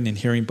hearing, and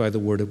hearing by the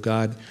Word of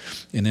God.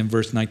 And in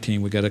verse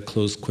 19, we got to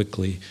close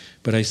quickly.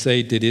 But I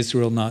say, did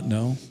Israel not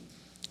know?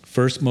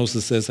 First,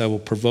 Moses says, I will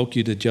provoke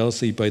you to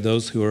jealousy by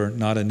those who are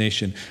not a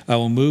nation. I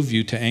will move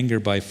you to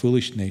anger by a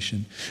foolish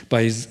nation.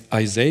 But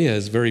Isaiah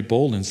is very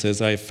bold and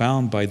says, I have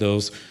found by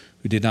those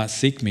who did not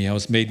seek me. I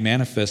was made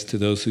manifest to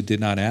those who did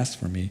not ask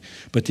for me.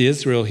 But to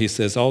Israel, he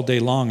says, all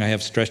day long I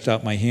have stretched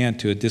out my hand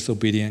to a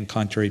disobedient and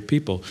contrary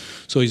people.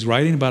 So he's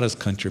writing about his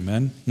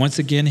countrymen. Once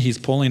again, he's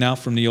pulling out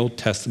from the Old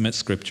Testament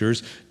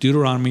scriptures,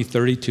 Deuteronomy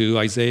 32,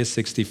 Isaiah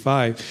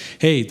 65,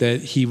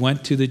 that he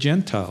went to the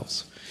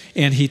Gentiles.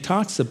 And he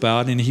talks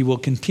about, and he will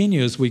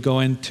continue as we go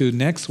into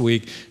next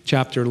week,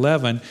 chapter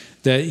 11,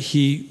 that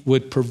he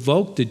would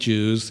provoke the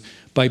Jews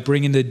by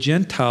bringing the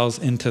Gentiles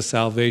into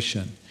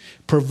salvation.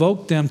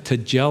 Provoke them to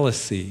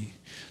jealousy.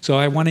 So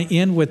I want to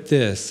end with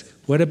this.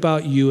 What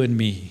about you and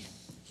me?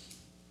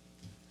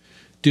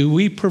 Do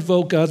we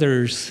provoke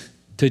others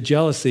to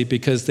jealousy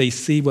because they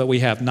see what we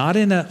have? Not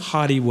in a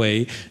haughty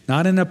way,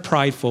 not in a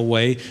prideful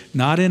way,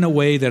 not in a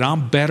way that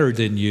I'm better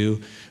than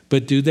you,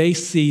 but do they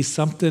see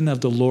something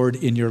of the Lord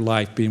in your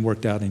life being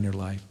worked out in your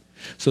life?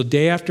 So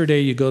day after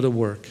day you go to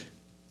work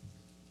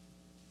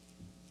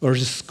or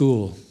to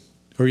school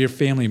or your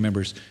family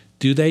members.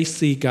 Do they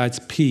see God's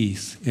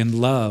peace and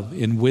love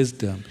and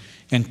wisdom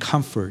and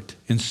comfort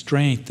and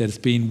strength that is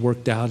being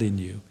worked out in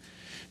you?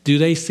 Do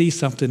they see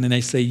something and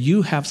they say,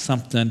 you have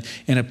something,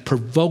 and it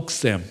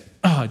provokes them?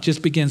 It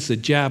just begins to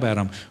jab at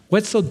them.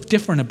 What's so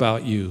different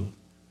about you?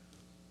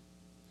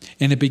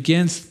 And it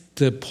begins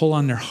to pull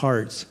on their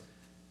hearts.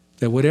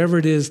 That whatever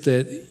it is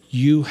that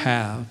you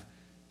have,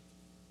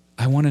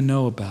 I want to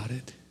know about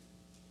it.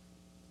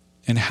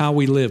 And how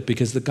we live.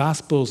 Because the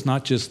gospel is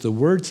not just the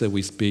words that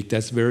we speak,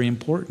 that's very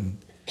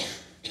important.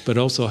 But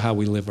also how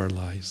we live our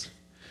lives.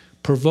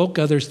 Provoke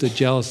others to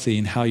jealousy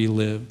in how you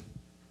live.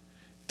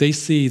 They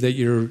see that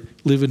you're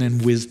living in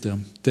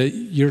wisdom. That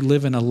you're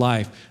living a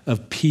life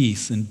of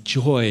peace and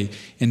joy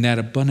in that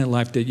abundant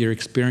life that you're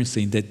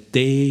experiencing. That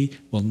they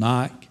will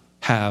not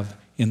have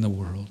in the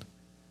world.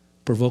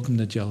 Provoke them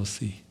to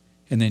jealousy.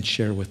 And then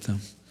share with them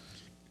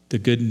the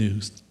good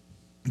news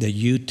that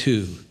you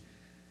too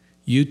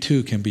you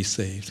too can be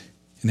saved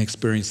and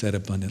experience that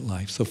abundant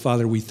life. So,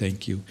 Father, we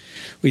thank you.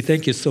 We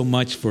thank you so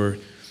much for,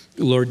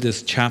 Lord,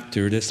 this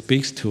chapter that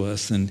speaks to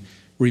us and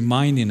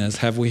reminding us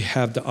how we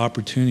have the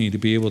opportunity to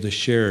be able to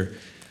share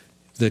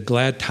the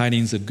glad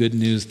tidings of good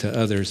news to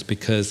others,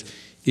 because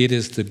it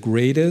is the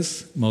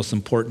greatest, most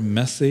important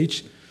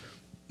message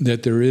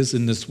that there is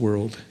in this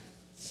world,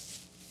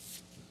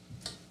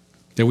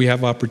 that we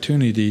have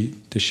opportunity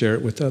to share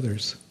it with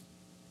others,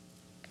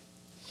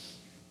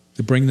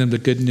 to bring them the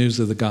good news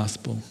of the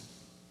gospel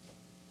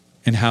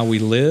and how we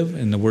live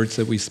and the words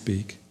that we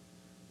speak.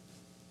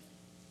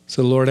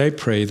 So, Lord, I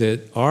pray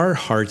that our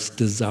heart's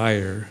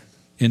desire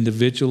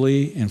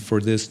individually and for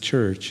this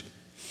church,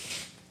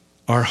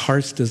 our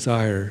heart's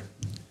desire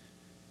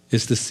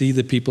is to see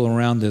the people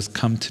around us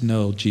come to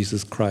know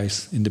Jesus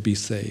Christ and to be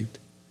saved.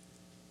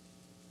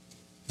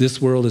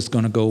 This world is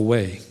going to go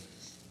away,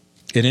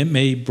 and it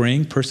may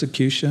bring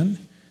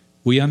persecution.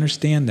 We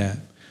understand that.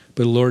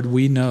 But Lord,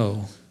 we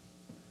know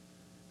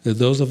that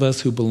those of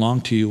us who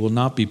belong to you will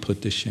not be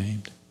put to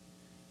shame.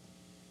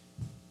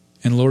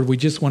 And Lord, we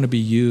just want to be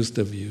used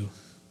of you.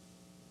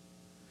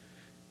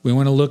 We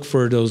want to look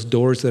for those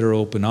doors that are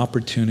open,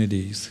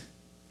 opportunities.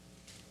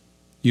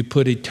 You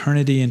put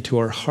eternity into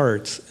our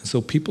hearts, and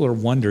so people are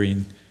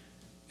wondering,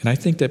 and I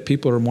think that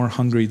people are more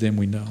hungry than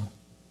we know.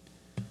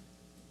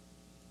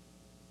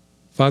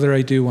 Father,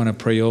 I do want to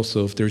pray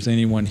also, if there's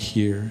anyone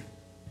here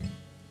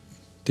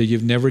that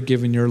you've never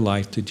given your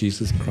life to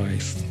Jesus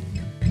Christ,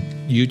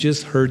 you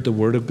just heard the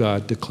word of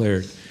God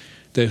declared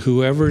that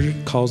whoever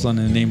calls on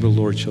the name of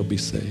the Lord shall be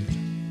saved.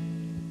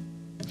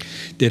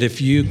 That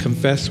if you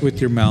confess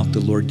with your mouth the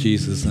Lord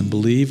Jesus and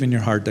believe in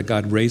your heart that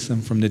God raised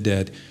him from the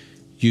dead,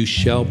 you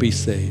shall be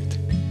saved.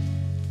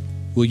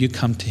 Will you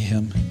come to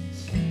him,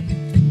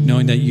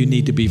 knowing that you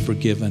need to be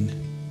forgiven?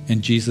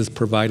 And Jesus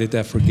provided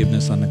that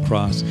forgiveness on the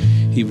cross.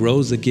 He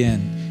rose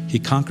again. He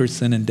conquered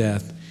sin and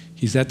death.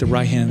 He's at the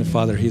right hand of the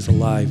Father. He's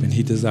alive, and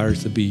he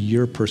desires to be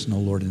your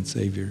personal Lord and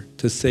Savior,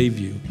 to save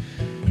you,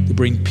 to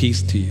bring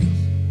peace to you,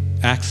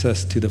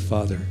 access to the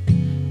Father,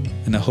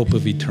 and the hope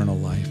of eternal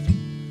life.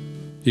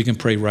 You can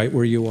pray right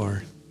where you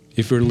are.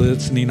 If you're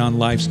listening on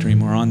live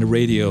stream or on the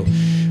radio,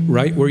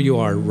 right where you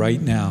are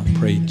right now,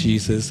 pray,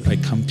 Jesus, I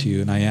come to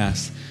you and I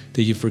ask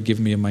that you forgive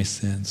me of my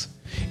sins.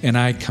 And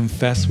I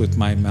confess with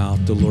my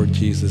mouth the Lord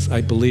Jesus.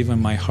 I believe in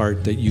my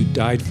heart that you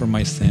died for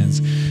my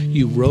sins.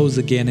 You rose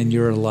again and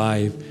you're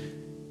alive.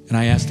 And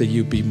I ask that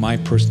you be my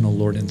personal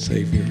Lord and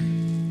Savior.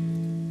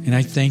 And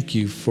I thank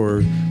you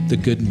for the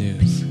good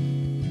news.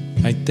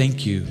 I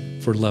thank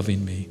you for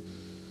loving me.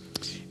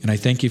 And I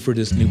thank you for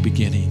this new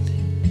beginning.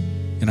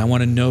 And I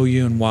want to know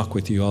you and walk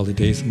with you all the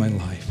days of my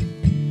life.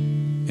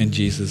 In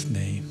Jesus'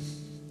 name.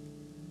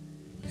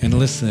 And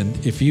listen,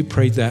 if you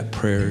prayed that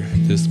prayer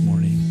this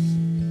morning,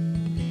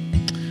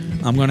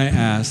 I'm going to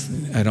ask,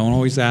 I don't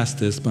always ask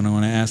this, but I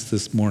want to ask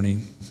this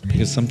morning,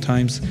 because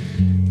sometimes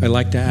I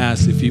like to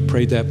ask if you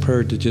prayed that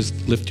prayer to just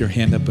lift your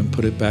hand up and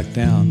put it back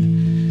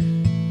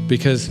down,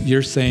 because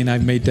you're saying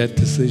I've made that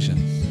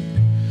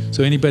decision.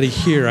 So anybody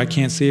here, I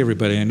can't see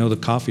everybody. I know the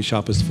coffee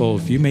shop is full.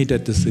 If you made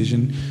that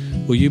decision,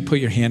 will you put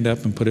your hand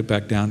up and put it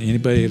back down?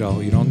 Anybody at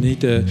all? You don't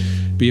need to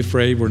be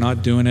afraid. We're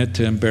not doing it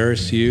to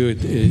embarrass you.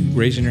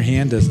 Raising your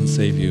hand doesn't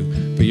save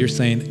you. But you're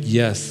saying,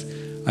 yes,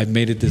 I've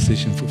made a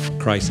decision for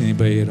Christ.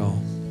 Anybody at all?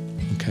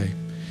 Okay.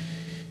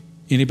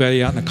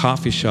 Anybody out in the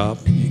coffee shop,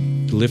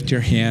 lift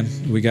your hand.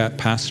 We got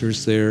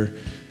pastors there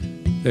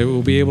that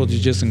will be able to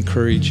just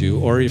encourage you.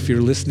 Or if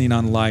you're listening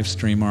on live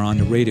stream or on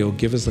the radio,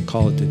 give us a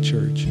call at the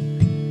church.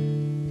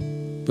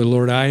 But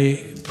Lord,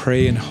 I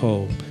pray and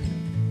hope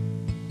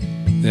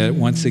that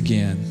once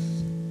again,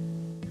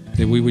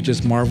 that we would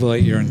just marvel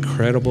at your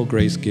incredible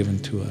grace given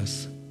to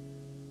us,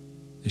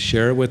 to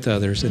share it with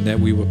others, and that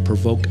we would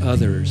provoke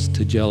others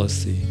to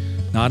jealousy,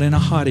 not in a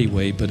haughty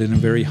way, but in a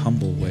very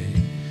humble way,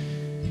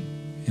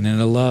 and in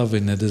a love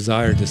and a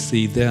desire to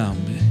see them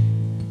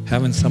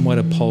having somewhat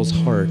of Paul's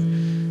heart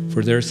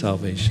for their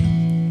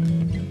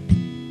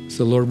salvation.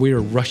 So Lord, we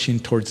are rushing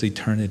towards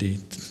eternity,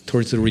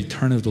 towards the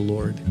return of the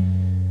Lord.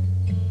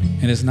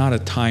 And it's not a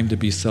time to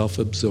be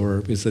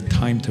self-absorbed. It's a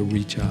time to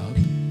reach out,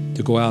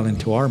 to go out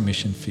into our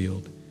mission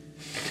field,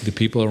 to the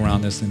people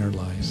around us in our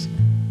lives.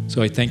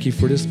 So I thank you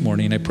for this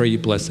morning. I pray you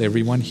bless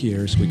everyone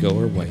here as we go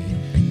our way.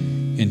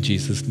 In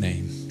Jesus'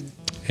 name,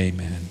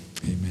 amen.